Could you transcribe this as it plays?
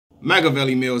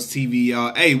Machiavelli Mills TV,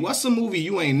 y'all. Hey, what's a movie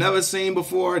you ain't never seen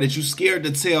before that you scared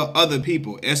to tell other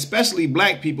people, especially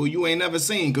black people, you ain't never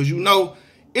seen, because you know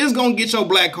it's gonna get your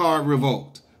black card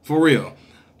revoked. For real.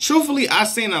 Truthfully, I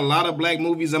seen a lot of black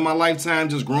movies in my lifetime,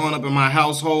 just growing up in my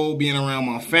household, being around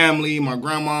my family, my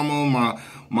grandmama,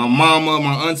 my mama,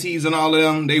 my aunties, and all of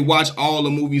them. They watch all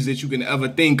the movies that you can ever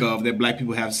think of that black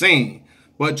people have seen.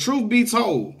 But truth be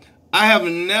told, I have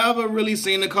never really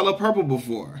seen The Color Purple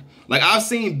before. Like, I've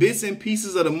seen bits and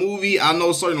pieces of the movie. I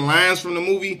know certain lines from the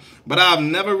movie, but I've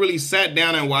never really sat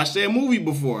down and watched that movie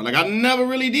before. Like, I never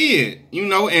really did, you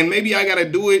know, and maybe I got to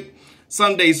do it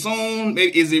someday soon.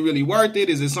 Maybe, is it really worth it?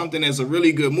 Is it something that's a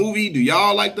really good movie? Do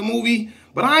y'all like the movie?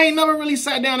 But I ain't never really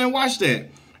sat down and watched that.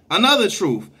 Another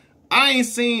truth, I ain't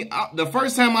seen, the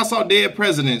first time I saw Dead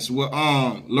Presidents with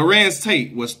Larenz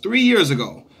Tate was 3 years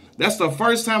ago. That's the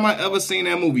first time I ever seen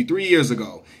that movie, 3 years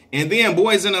ago. And then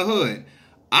Boys in the Hood.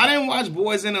 I didn't watch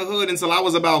Boys in the Hood until I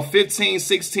was about 15,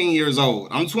 16 years old.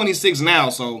 I'm 26 now,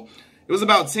 so it was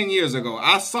about 10 years ago.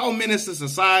 I saw Menace to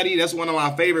Society. That's one of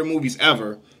my favorite movies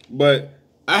ever. But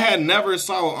I had never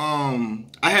saw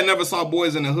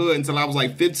Boys in the Hood until I was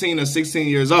like 15 or 16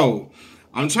 years old.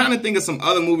 I'm trying to think of some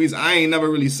other movies I ain't never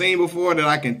really seen before that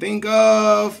I can think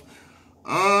of.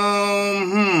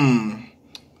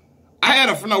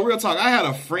 Real talk. I had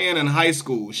a friend in high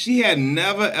school. She had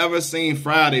never ever seen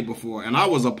Friday before, and I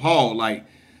was appalled. Like,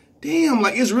 damn,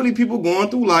 like it's really people going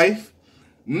through life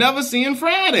never seeing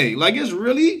Friday. Like, it's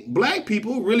really black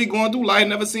people really going through life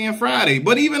never seeing Friday.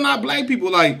 But even not black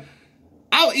people, like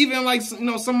some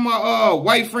of my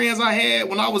white friends I had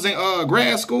when I was in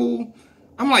grad school.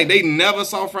 I'm like, they never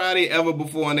saw Friday ever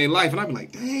before in their life, and I'd be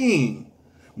like, dang.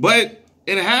 But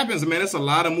it happens, man. It's a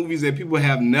lot of movies that people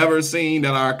have never seen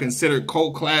that are considered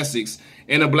cult classics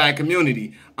in the black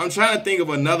community. I'm trying to think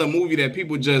of another movie that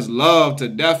people just love to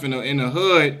death in the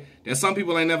hood that some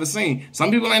people ain't never seen. Some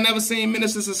people ain't never seen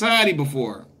Menace to Society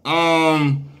before.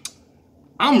 I'm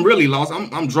really lost.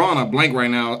 I'm drawing a blank right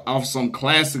now off some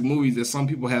classic movies that some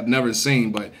people have never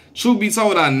seen. But truth be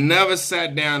told, I never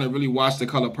sat down and really watched The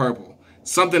Color Purple.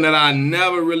 Something that I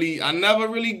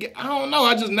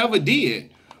just never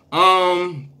did.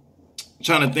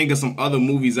 Trying to think of some other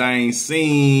movies I ain't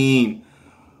seen.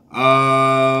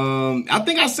 I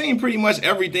think I've seen pretty much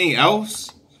everything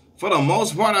else. For the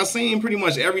most part, I've seen pretty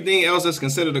much everything else that's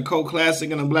considered a cult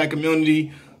classic in the black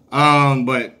community.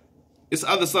 But it's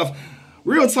other stuff.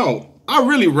 Real talk, I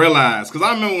really realized, because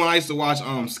I remember when I used to watch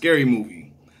Scary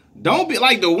Movie. Don't be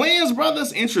like the Wayans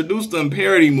brothers introduced them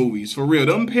parody movies, for real.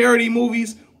 Them parody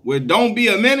movies with Don't Be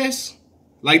a Menace.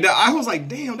 Like that, I was like,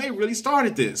 damn, they really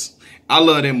started this. I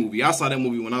love that movie. I saw that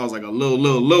movie when I was like a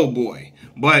little boy.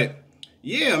 But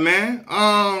yeah, man.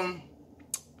 I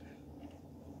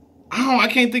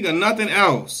can't think of nothing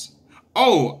else.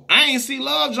 Oh, I ain't see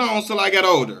Love Jones till I got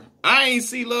older. I ain't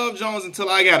see Love Jones until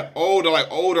I got older,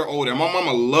 like older. My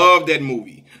mama loved that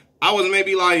movie. I was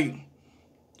maybe like,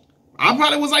 I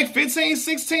probably was like 15,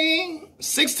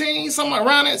 16, something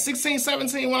around that, 16,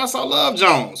 17 when I saw Love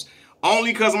Jones.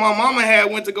 Only because my mama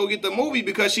had went to go get the movie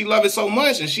because she loved it so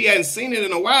much and she hadn't seen it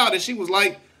in a while that she was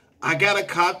like, I gotta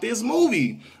cop this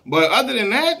movie. But other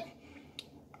than that,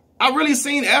 I really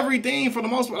seen everything for the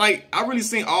most part. Like, I really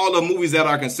seen all the movies that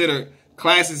are considered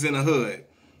classics in the hood.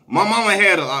 My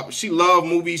mama she loved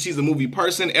movies. She's a movie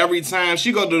person. Every time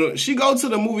she go to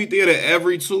the movie theater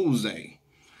every Tuesday.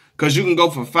 Because you can go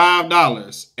for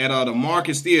 $5 at the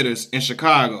Marcus Theaters in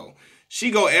Chicago. She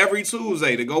go every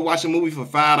Tuesday to go watch a movie for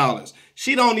 $5.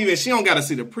 She don't got to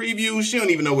see the preview. She don't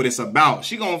even know what it's about.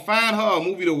 She gonna find her a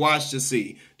movie to watch to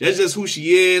see. That's just who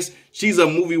she is. She's a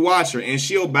movie watcher, and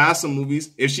she'll buy some movies.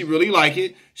 If she really like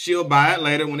it, she'll buy it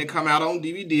later when it come out on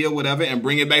DVD or whatever and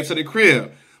bring it back to the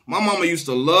crib. My mama used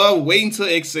to love Waiting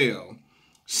to Exhale.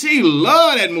 She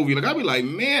loved that movie. Like, I'd be like,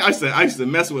 man, I used to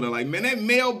mess with her. Like, man, that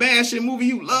male bashing movie,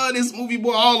 you love this movie,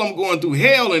 boy. All I'm going through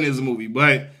hell in this movie.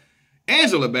 But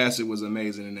Angela Bassett was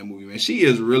amazing in that movie, man. She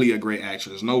is really a great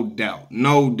actress, no doubt.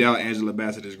 No doubt Angela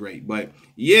Bassett is great. But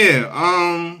yeah,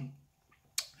 I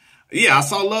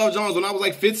saw Love Jones when I was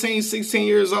like 15, 16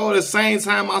 years old. At the same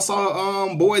time I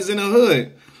saw Boys in the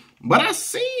Hood. But I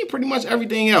seen pretty much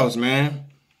everything else, man.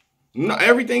 No,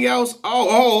 everything else.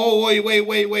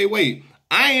 Wait.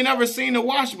 I ain't never seen The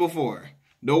Wash before.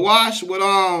 The Wash with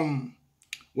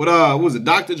what was it,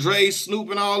 Dr. Dre, Snoop,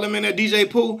 and all them in there, DJ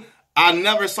Pooh. I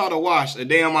never saw The Wash a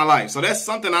day in my life. So that's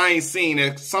something I ain't seen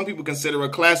that some people consider a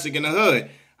classic in the hood.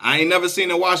 I ain't never seen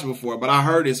The Wash before, but I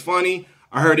heard it's funny.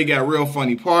 I heard it got real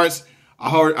funny parts. I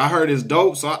heard it's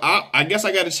dope. So I guess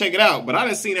I got to check it out. But I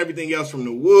done seen everything else from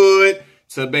The Wood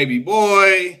to Baby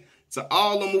Boy to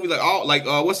all the movies,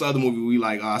 what's the other movie we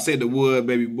like? I said The Wood,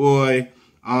 Baby Boy.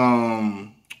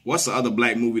 What's the other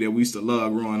black movie that we used to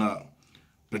love growing up?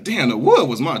 But damn, The Wood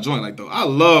was my joint. Like though, I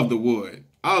love The Wood.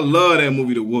 I love that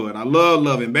movie, The Wood. I love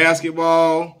Loving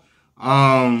Basketball.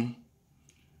 All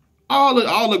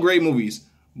the great movies.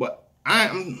 But I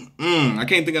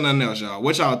can't think of nothing else, y'all.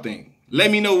 What y'all think?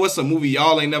 Let me know what's a movie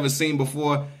y'all ain't never seen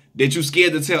before that you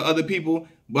scared to tell other people.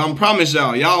 But I promise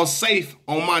y'all safe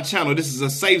on my channel. This is a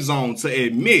safe zone to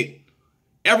admit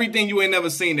everything you ain't never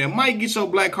seen that might get your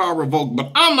black card revoked.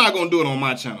 But I'm not going to do it on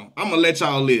my channel. I'm going to let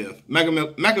y'all live.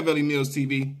 Machiavelli Mills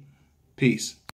TV. Peace.